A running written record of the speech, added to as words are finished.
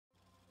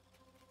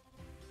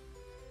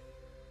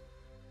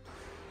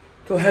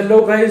तो hello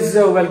guys,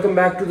 welcome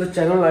back to the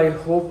channel. I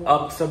hope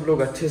आप सब लोग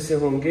अच्छे से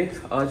होंगे।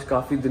 आज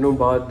काफ़ी दिनों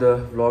बाद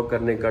व्लॉग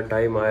करने का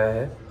टाइम आया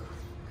है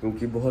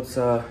क्योंकि बहुत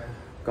सा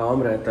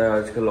काम रहता है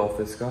आजकल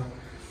ऑफिस का,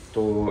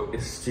 तो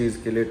इस चीज़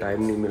के लिए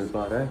टाइम नहीं मिल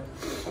पा रहा है।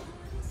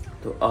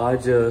 तो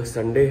आज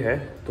संडे है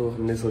तो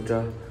हमने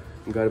सोचा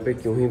घर पे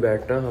क्यों ही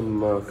बैठना,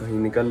 हम कहीं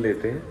निकल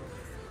लेते हैं।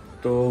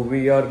 तो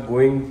we are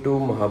going to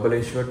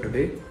Mahabaleshwar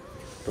today.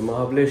 तो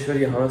महाबलेश्वर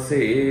यहाँ से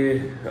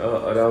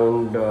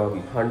अराउंड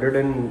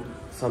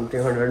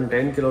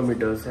 110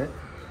 किलोमीटर्स है।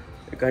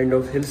 काइंड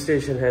ऑफ हिल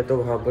स्टेशन है, तो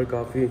वहाँ पर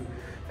काफ़ी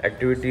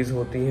एक्टिविटीज़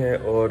होती हैं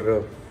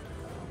और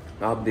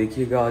आप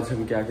देखिएगा आज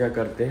हम क्या क्या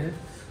करते हैं,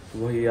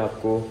 वही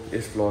आपको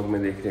इस व्लॉग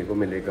में देखने को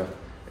मिलेगा।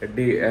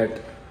 Day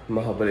at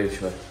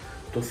Mahabaleshwar.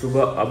 तो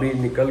सुबह अभी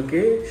निकल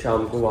के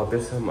शाम को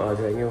वापस हम आ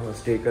जाएंगे। वहाँ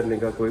स्टे करने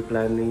का कोई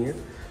प्लान नहीं है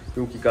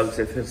क्योंकि कल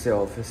से फिर से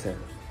ऑफिस है।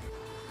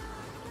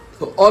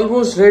 तो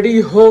ऑलमोस्ट रेडी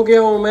हो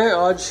गया हूँ मैं।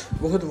 आज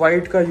बहुत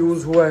वाइट का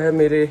यूज़ हुआ है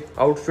मेरे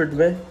आउटफिट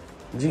में।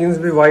 जीन्स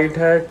भी वाइट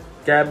है,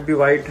 कैप भी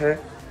वाइट है।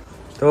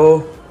 तो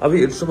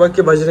अभी सुबह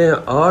के बज रहे हैं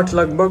 8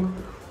 लगभग,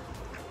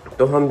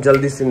 तो हम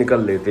जल्दी से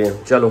निकल लेते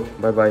हैं। चलो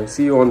bye bye,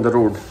 C you on the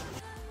road.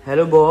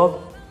 Hello Bob,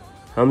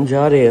 हम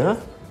जा रहे हैं।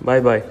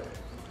 Bye bye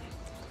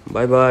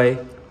bye bye.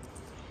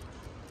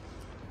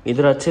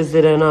 इधर अच्छे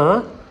से रहना,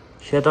 हाँ,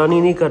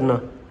 शैतानी नहीं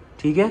करना,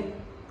 ठीक है?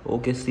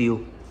 Okay, C you.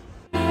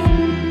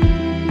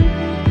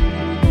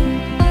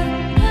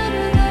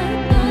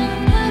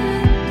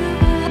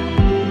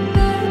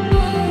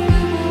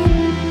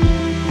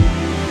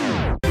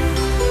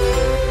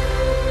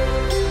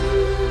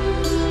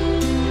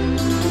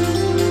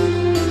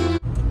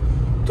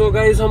 तो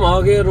गाइस हम आ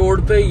गए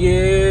रोड पे।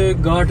 ये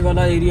घाट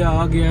वाला एरिया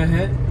आ गया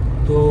है,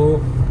 तो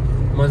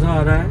मज़ा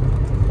आ रहा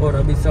है। और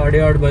अभी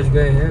 8:30 बज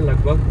गए हैं,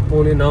 लगभग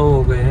 8:45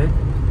 हो गए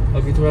हैं।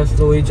 अभी थोड़ा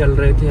स्लो ही चल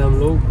रहे थे हम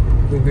लोग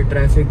क्योंकि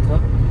ट्रैफिक था,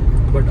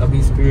 बट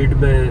अभी स्पीड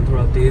में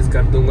थोड़ा तेज़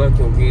कर दूंगा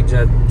क्योंकि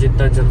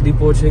जितना जल्दी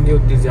पहुंचेंगे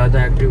उतनी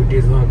ज़्यादा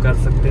एक्टिविटीज़ वहाँ कर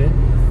सकते हैं।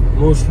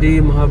 मोस्टली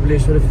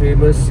महाबलेश्वर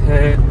फेमस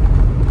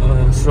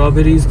है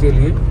स्ट्रॉबेरीज़ के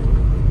लिए।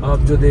 आप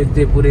जो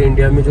देखते हैं पूरे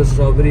इंडिया में जो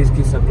स्ट्रॉबेरीज़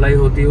की सप्लाई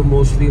होती है वो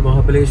मोस्टली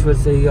महाबलेश्वर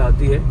से ही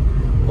आती है।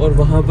 और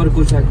वहाँ पर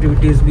कुछ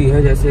एक्टिविटीज़ भी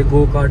हैं, जैसे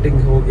गो कार्टिंग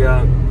हो गया,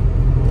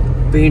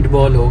 पेंट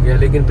बॉल हो गया।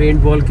 लेकिन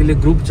पेंट बॉल के लिए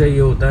ग्रुप चाहिए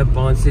होता है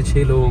 5 से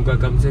 6 लोगों का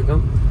कम से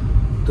कम,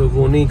 तो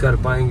वो नहीं कर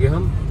पाएंगे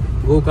हम।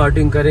 गो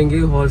कार्टिंग करेंगे,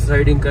 हॉर्स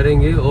राइडिंग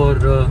करेंगे और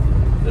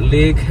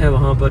लेक है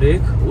वहाँ पर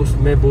एक,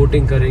 उसमें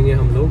बोटिंग करेंगे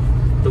हम लोग।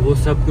 तो वो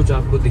सब कुछ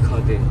आपको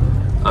दिखाते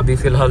हैं। अभी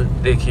फ़िलहाल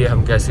देखिए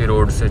हम कैसे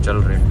रोड से चल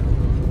रहे हैं।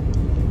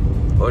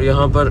 और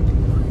यहाँ पर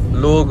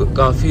लोग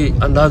काफ़ी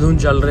अंधाधुंध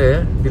चल रहे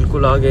हैं,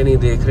 बिल्कुल आगे नहीं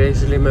देख रहे,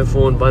 इसलिए मैं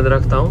फ़ोन बंद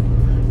रखता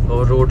हूँ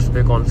और रोड्स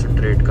पे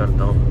कंसंट्रेट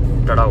करता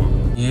हूँ। टड़ाऊँ।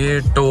 ये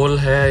टोल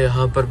है,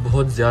 यहाँ पर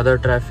बहुत ज़्यादा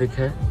ट्रैफिक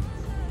है,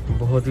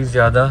 बहुत ही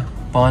ज़्यादा।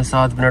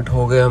 5-7 मिनट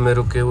हो गए हमें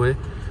रुके हुए,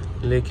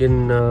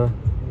 लेकिन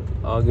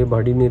आगे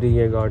बढ़ ही नहीं रही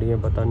है गाड़ियाँ,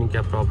 पता नहीं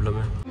क्या प्रॉब्लम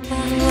है।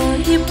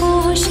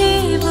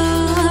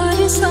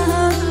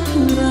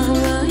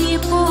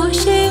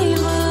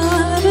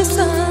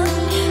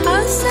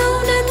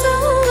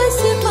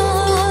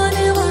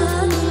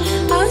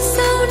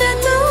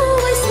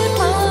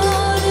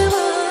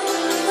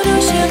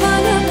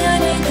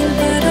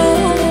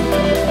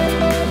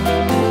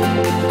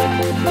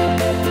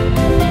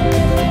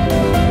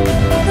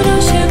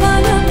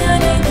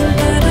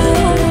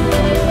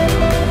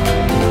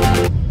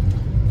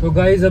 तो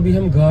गाइज अभी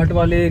हम घाट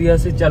वाले एरिया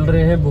से चल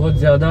रहे हैं। बहुत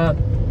ज़्यादा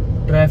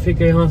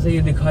ट्रैफिक है यहाँ से,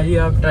 ये दिखाइए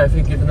आप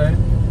ट्रैफिक कितना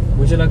है।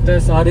 मुझे लगता है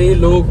सारे ही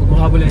लोग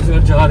महाबलेश्वर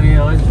जा रहे हैं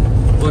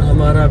आज, और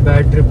हमारा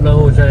बैड ट्रिप ना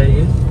हो जाए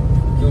ये,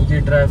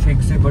 क्योंकि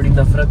ट्रैफिक से बड़ी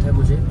नफरत है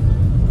मुझे।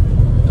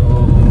 तो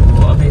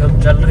अभी हम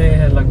चल रहे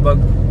हैं, लगभग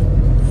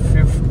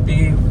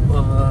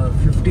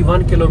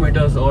 51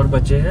 किलोमीटर्स और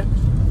बचे हैं,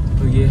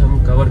 तो ये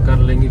हम कवर कर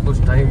लेंगे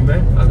कुछ टाइम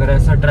में। अगर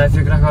ऐसा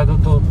ट्रैफिक रखा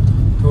तो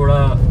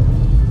थोड़ा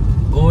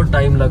और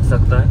टाइम लग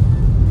सकता है।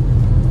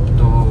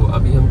 तो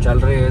अभी हम चल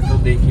रहे हैं, तो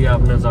देखिए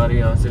आप नज़ारे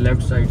यहाँ से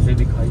लेफ्ट साइड से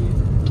दिखाइए।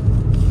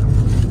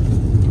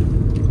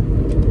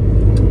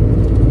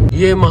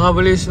 ये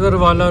महाबलेश्वर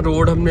वाला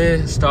रोड हमने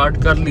स्टार्ट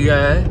कर लिया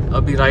है,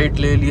 अभी राइट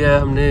ले लिया है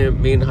हमने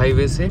मेन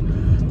हाईवे से।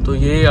 तो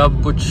ये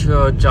अब कुछ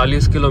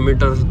 40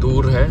 किलोमीटर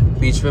दूर है,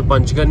 बीच में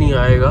पंचगनी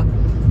आएगा,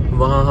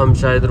 वहाँ हम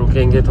शायद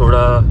रुकेंगे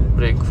थोड़ा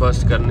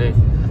ब्रेकफास्ट करने,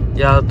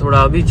 या थोड़ा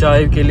अभी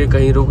चाय के लिए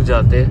कहीं रुक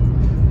जाते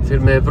हैं। फिर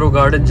मैप्रो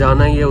गार्डन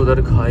जाना ही है,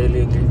 उधर खा ही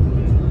लेंगे।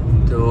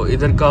 तो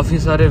इधर काफ़ी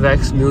सारे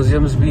वैक्स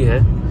म्यूजियम्स भी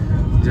हैं,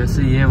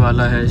 जैसे ये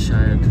वाला है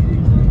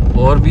शायद,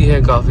 और भी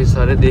हैं काफ़ी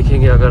सारे।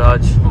 देखेंगे, अगर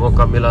आज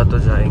मौका मिला तो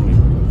जाएंगे।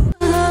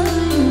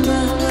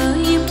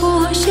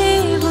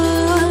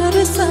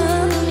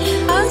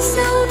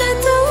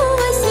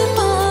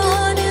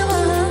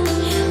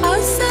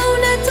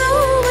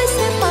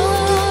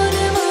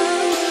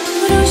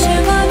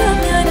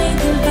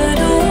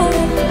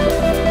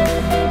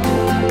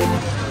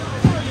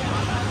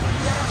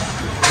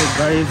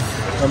 गाइस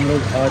हम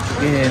लोग आ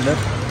चुके हैं इधर।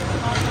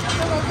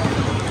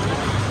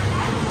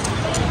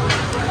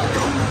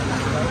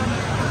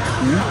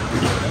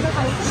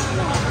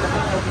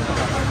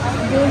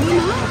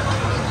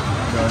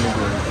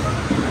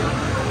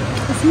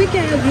 इसमें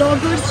क्या है,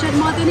 ब्लॉगर्स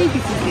शर्माते नहीं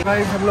किसी से।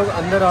 गाइस हम लोग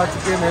अंदर आ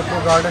चुके हैं मैप्रो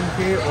गार्डन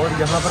के, और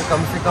यहाँ पर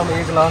कम से कम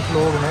 1 लाख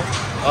लोग हैं।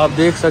 आप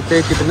देख सकते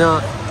हैं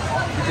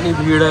कितनी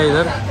भीड़ है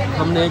इधर।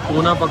 हमने एक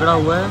कोना पकड़ा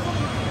हुआ है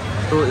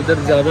तो इधर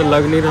ज़्यादा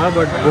लग नहीं रहा,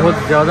 बट बहुत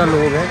ज़्यादा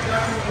लोग हैं।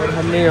 और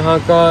हमने यहाँ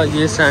का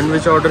ये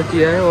सैंडविच ऑर्डर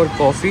किया है और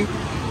कॉफ़ी,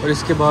 और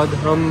इसके बाद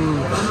हम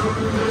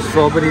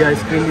स्ट्रॉबेरी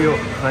आइसक्रीम भी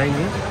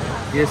खाएंगे।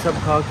 ये सब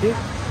खा के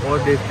और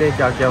देखते हैं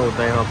क्या क्या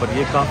होता है यहाँ पर।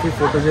 ये काफ़ी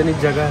फ़ोटोजेनिक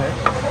जगह है,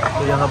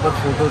 तो यहाँ पर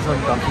फ़ोटोज़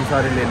हम काफ़ी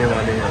सारे लेने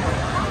वाले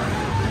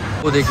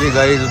हैं। वो देखिए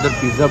गाइस, उधर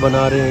पिज़्ज़ा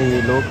बना रहे हैं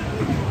ये लोग,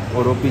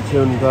 और वो पीछे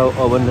उनका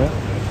ओवन है,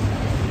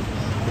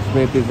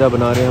 उसमें पिज़्ज़ा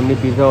बना रहे हैं। हमने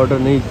पिज़्ज़ा ऑर्डर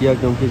नहीं किया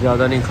क्योंकि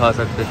ज़्यादा नहीं खा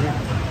सकते थे,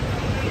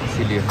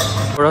 इसीलिए।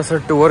 थोड़ा सा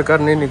टूर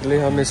करने निकले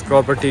हम इस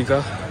प्रॉपर्टी का।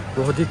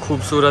 बहुत ही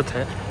खूबसूरत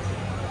है।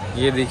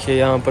 ये देखिए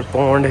यहाँ पर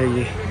पॉन्ड है,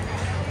 ये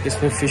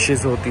इसमें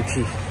फ़िशेस होती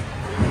थी।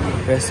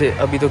 वैसे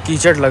अभी तो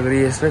कीचड़ लग रही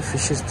है इसमें,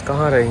 फ़िशेस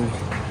कहाँ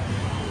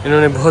रहेंगी।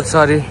 इन्होंने बहुत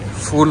सारे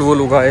फूल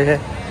वूल उगाए हैं,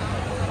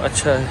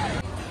 अच्छा है।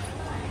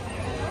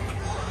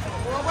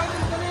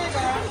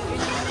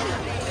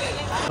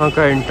 यहाँ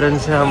का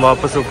एंट्रेंस है, हम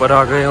वापस ऊपर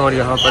आ गए हैं, और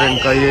यहाँ पर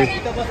इनका ये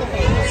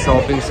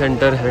शॉपिंग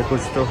सेंटर है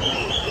कुछ। तो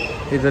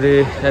इधर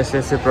ये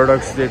ऐसे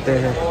प्रोडक्ट्स देते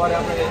हैं,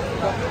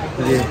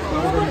 ये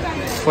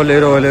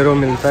फलेरो वलेरो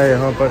मिलता है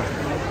यहाँ पर।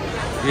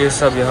 ये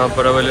सब यहाँ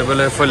पर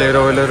अवेलेबल है,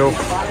 फलेरो वलेरो।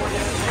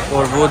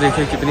 और वो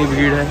देखिए कितनी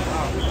भीड़ है,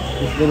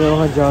 इसलिए मैं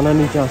वहाँ जाना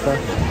नहीं चाहता,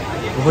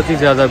 बहुत ही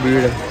ज़्यादा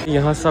भीड़ है।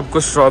 यहाँ सब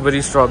कुछ स्ट्रॉबेरी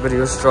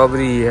और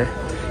स्ट्रॉबेरी ही है।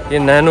 ये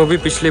नैनो भी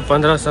पिछले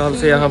 15 साल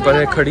से यहाँ पर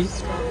है खड़ी,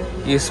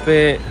 इस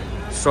पर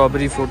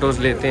स्ट्रॉबेरी फ़ोटोज़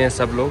लेते हैं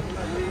सब लोग।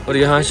 और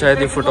यहाँ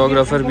शायद ये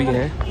फ़ोटोग्राफ़र भी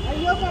हैं,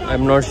 आई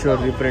एम नॉट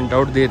श्योर ये प्रिंट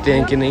आउट देते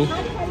हैं कि नहीं।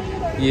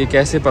 ये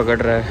कैसे पकड़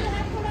रहा है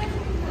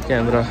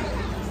कैमरा।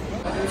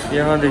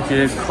 यहाँ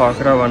देखिए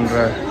खाखरा बन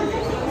रहा है,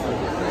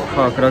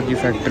 खाखरा की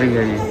फैक्ट्री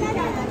है ये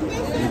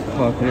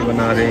खाखरे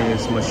बना रहे हैं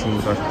इस मशीन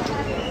पर।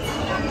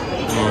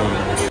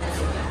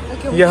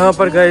 यहाँ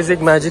पर गाइस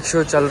एक मैजिक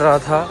शो चल रहा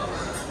था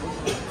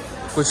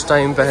कुछ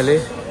टाइम पहले,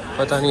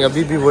 पता नहीं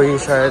अभी भी वही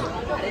शायद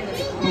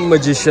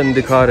मैजिशियन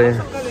दिखा रहे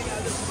हैं।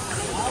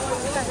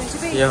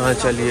 यहाँ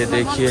चलिए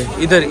देखिए,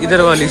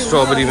 इधर वाली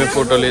स्ट्रॉबेरी में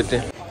फ़ोटो लेते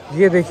हैं।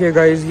 ये देखिए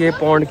गाइस, ये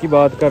पॉन्ड की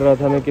बात कर रहा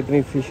था मैं,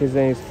 कितनी फिशेस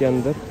हैं इसके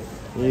अंदर।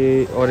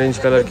 ये ऑरेंज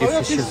कलर की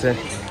फिशेस हैं।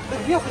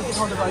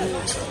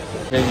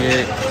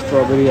 ये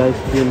स्ट्रॉबेरी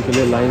आइसक्रीम के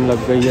लिए लाइन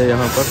लग गई है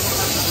यहाँ पर,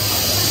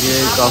 ये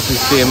काफ़ी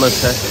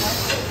फेमस है,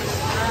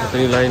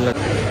 इतनी लाइन लग।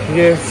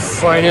 ये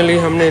फाइनली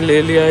हमने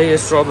ले लिया है ये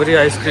स्ट्रॉबेरी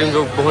आइसक्रीम,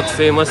 जो बहुत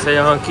फेमस है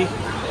यहाँ की।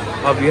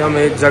 अभी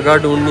हमें एक जगह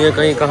ढूंढनी है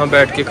कहीं, कहाँ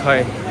बैठ के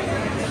खाएं।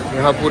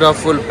 यहाँ पूरा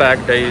फुल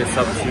पैक्ड है ये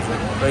सब चीज़ें,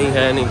 कहीं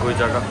है नहीं कोई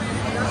जगह।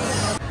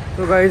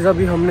 तो गाइज़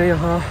अभी हमने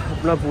यहाँ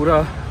अपना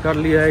पूरा कर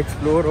लिया है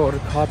एक्सप्लोर, और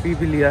खा पी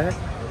भी लिया है।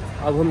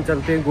 अब हम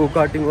चलते हैं गो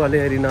कार्टिंग वाले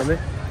एरिना में।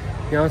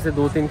 यहाँ से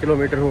 2-3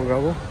 किलोमीटर होगा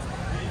वो,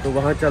 तो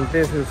वहाँ चलते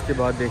हैं, फिर उसके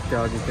बाद देखते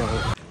हैं आगे क्या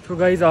होगा। तो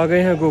गाइज़ आ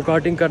गए हैं गो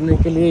कार्टिंग करने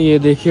के लिए। ये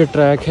देखिए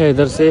ट्रैक है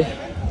इधर से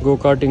गो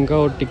कार्टिंग का,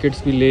 और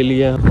टिकट्स भी ले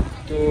लिए हैं।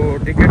 तो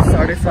टिकट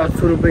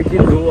 750 रुपये की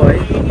 2 आई,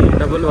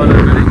 डबल वाला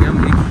करेंगे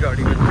हम, एक ही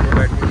गाड़ी में दोनों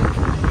बैठेंगे।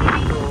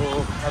 तो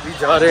अभी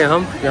जा रहे हैं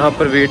हम, यहाँ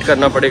पर वेट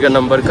करना पड़ेगा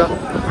नंबर का,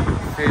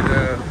 फिर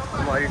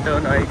हमारी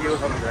टर्न आएगी और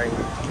हम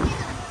जाएंगे।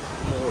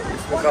 तो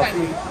इसमें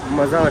काफ़ी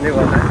मज़ा आने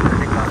वाला है,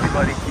 मैंने काफ़ी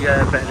बारी किया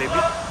है पहले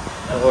भी,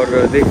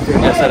 और देखते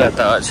हैं कैसा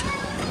रहता है आज।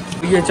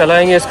 ये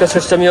चलाएंगे, इसका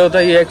सिस्टम ये होता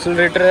है, ये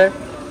एक्सेलरेटर है,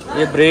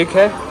 ये ब्रेक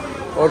है,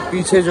 और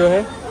पीछे जो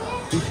है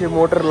पीछे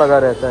मोटर लगा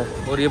रहता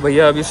है। और ये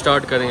भैया अभी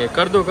स्टार्ट करेंगे।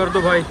 कर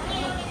दो भाई।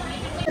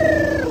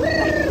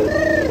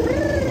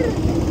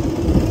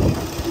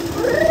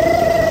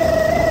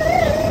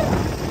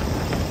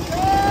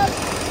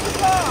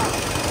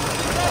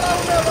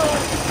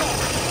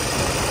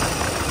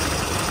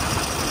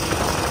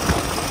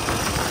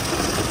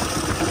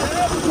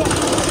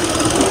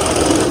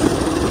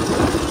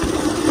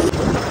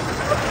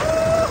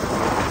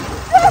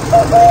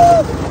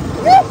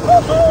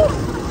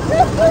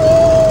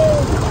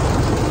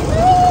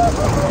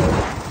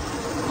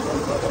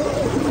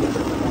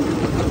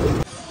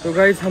 तो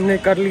गाइस हमने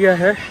कर लिया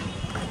है,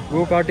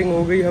 गो कार्टिंग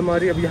हो गई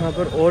हमारी। अब यहाँ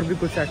पर और भी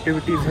कुछ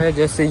एक्टिविटीज़ हैं,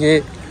 जैसे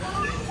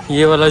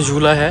ये वाला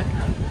झूला है,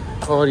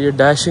 और ये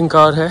डैशिंग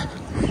कार है।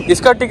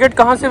 इसका टिकट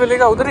कहाँ से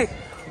मिलेगा? उधर ही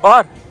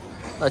बाहर?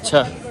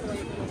 अच्छा,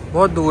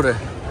 बहुत दूर है।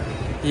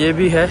 ये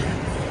भी है।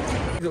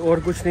 और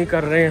कुछ नहीं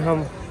कर रहे हैं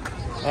हम,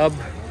 अब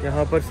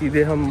यहाँ पर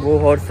सीधे हम वो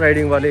हॉर्स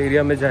राइडिंग वाले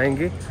एरिया में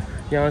जाएंगे।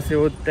 यहाँ से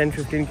वो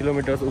 10-15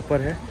 किलोमीटर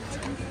ऊपर है,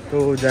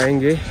 तो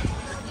जाएंगे।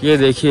 ये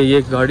देखिए,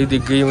 ये गाड़ी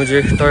दिख गई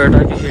मुझे, टोयोटा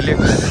की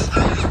हिलिक्स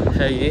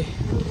है ये,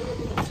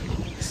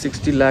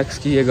 60 लाख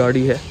की ये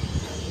गाड़ी है,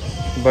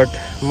 बट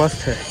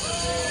मस्त है,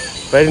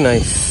 वेरी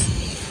नाइस।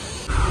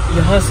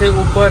 यहाँ से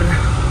ऊपर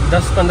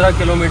 10-15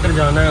 किलोमीटर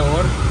जाना है,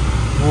 और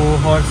वो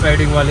हॉर्स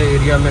राइडिंग वाले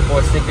एरिया में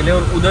पहुँचने के लिए।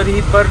 और उधर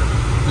ही पर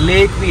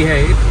लेक भी है,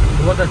 एक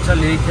बहुत अच्छा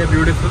लेक है,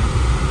 ब्यूटीफुल।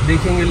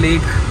 देखेंगे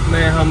लेक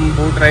में हम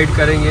बोट राइड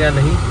करेंगे या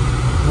नहीं,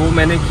 वो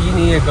मैंने की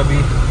नहीं है कभी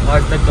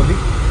आज तक कभी,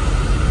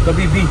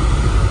 कभी भी,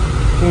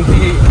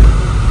 क्योंकि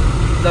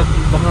तब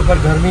वहाँ पर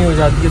गर्मी हो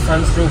जाती है,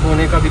 सनस्ट्रोक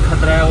होने का भी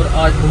खतरा है और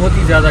आज बहुत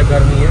ही ज़्यादा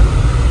गर्मी है।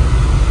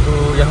 तो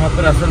यहाँ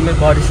पर असल में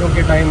बारिशों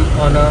के टाइम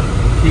आना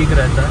ठीक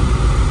रहता है।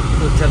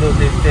 तो चलो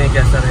देखते हैं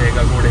कैसा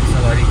रहेगा घोड़े की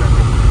सवारी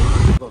करने।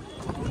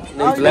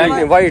 नहीं ब्लैक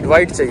नहीं,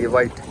 वाइट चाहिए,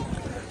 वाइट।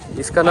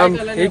 इसका नाम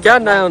ये क्या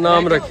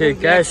नाम रखे?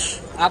 कैश।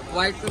 आप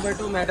व्हाइट पे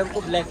बैठो, मैडम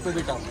को ब्लैक पे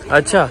बिठाओ।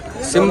 अच्छा,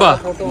 सिम्बा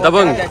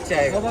दबंग।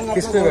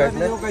 किस पे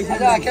बैठना है?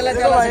 अकेला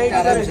चला सकते हैं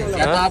आराम से।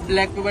 या तो आप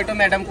ब्लैक पे बैठो,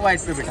 मैडम को व्हाइट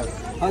पे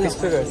बिठाओ। किस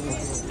पे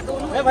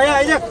बैठना? भैया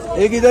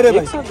एक इधर है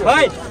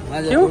भाई।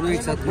 क्यों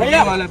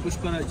भैया वाला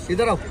पुष्पराज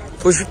इधर आओ।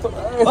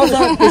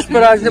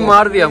 पुष्पराज ने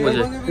मार दिया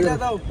मुझे।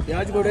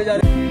 आज घोड़े जा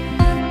रहे।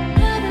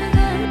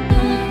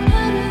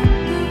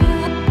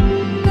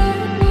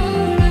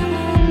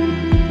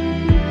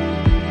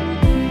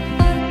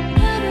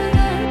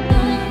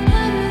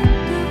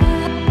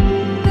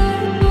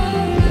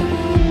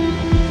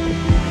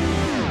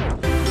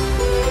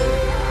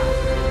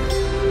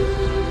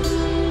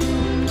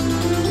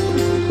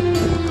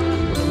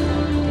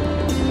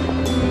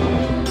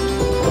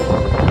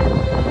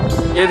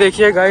 ये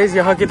देखिए गाइस,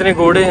 यहाँ कितने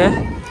घोड़े हैं।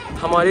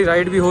 हमारी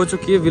राइड भी हो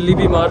चुकी है, विल्ली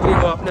भी मार ली।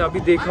 वो आपने अभी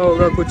देखा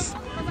होगा कुछ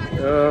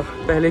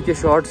पहले के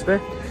शॉट्स में।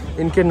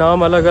 इनके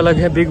नाम अलग अलग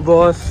हैं, big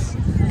boss,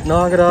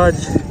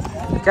 Nagraj,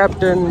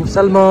 captain,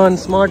 Salman,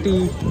 smarty,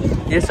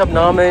 ये सब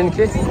नाम है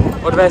इनके।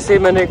 और वैसे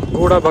मैंने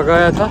घोड़ा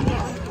भगाया था।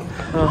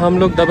 हम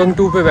लोग दबंग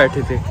 2 पे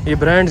बैठे थे। ये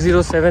ब्रांड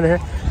 07 है।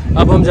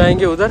 अब हम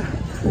जाएंगे उधर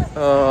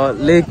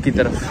लेक की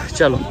तरफ।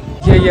 चलो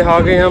ये आ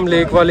गए हम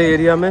लेक वाले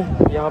एरिया में।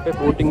 यहाँ पे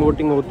बोटिंग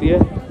वोटिंग होती है।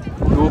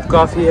 धूप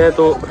काफ़ी है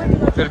तो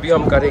फिर भी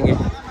हम करेंगे।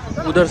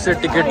 उधर से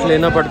टिकट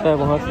लेना पड़ता है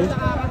वहाँ से,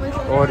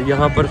 और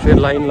यहाँ पर फिर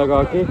लाइन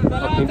लगा के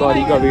अपनी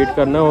बारी का वेट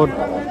करना और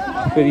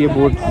फिर ये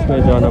बोट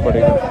में जाना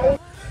पड़ेगा।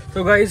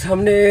 तो गाइस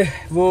हमने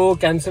वो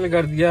कैंसिल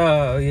कर दिया,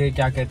 ये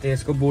क्या कहते हैं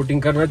इसको,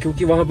 बोटिंग करना,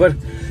 क्योंकि वहाँ पर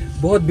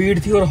बहुत भीड़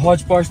थी और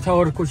हौच पौच था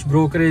और कुछ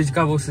ब्रोकरेज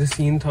का वो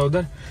सीन था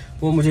उधर।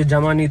 वो मुझे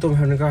जमा नहीं, तो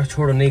मैंने कहा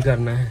छोड़ो, नहीं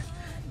करना है,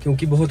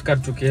 क्योंकि बहुत कर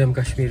चुके हैं हम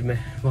कश्मीर में।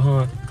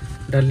 वहाँ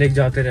डल लेक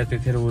जाते रहते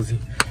थे रोज़ ही।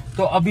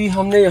 तो अभी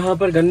हमने यहाँ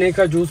पर गन्ने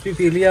का जूस भी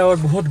पी लिया और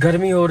बहुत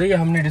गर्मी हो रही है।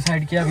 हमने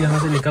डिसाइड किया अब यहाँ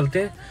से निकलते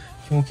हैं,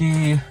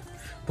 क्योंकि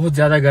बहुत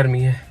ज़्यादा गर्मी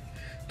है।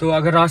 तो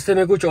अगर रास्ते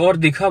में कुछ और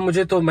दिखा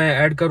मुझे तो मैं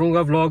ऐड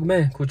करूँगा व्लॉग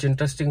में, कुछ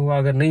इंटरेस्टिंग हुआ।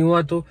 अगर नहीं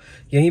हुआ तो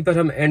यहीं पर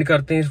हम एंड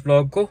करते हैं इस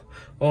व्लॉग को,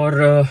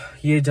 और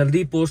ये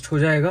जल्दी पोस्ट हो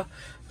जाएगा।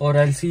 और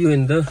I will see you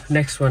in the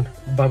next one.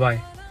 Bye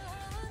bye.